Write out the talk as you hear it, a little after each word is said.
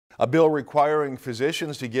A bill requiring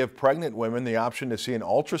physicians to give pregnant women the option to see an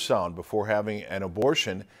ultrasound before having an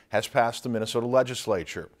abortion has passed the Minnesota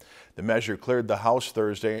legislature. The measure cleared the House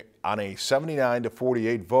Thursday on a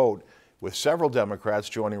 79-48 vote, with several Democrats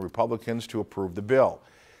joining Republicans to approve the bill.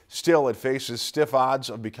 Still, it faces stiff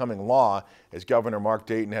odds of becoming law, as Governor Mark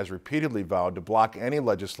Dayton has repeatedly vowed to block any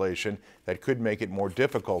legislation that could make it more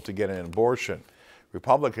difficult to get an abortion.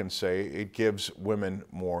 Republicans say it gives women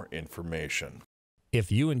more information. If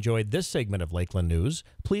you enjoyed this segment of Lakeland News,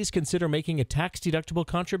 please consider making a tax-deductible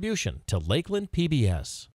contribution to Lakeland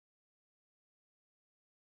PBS.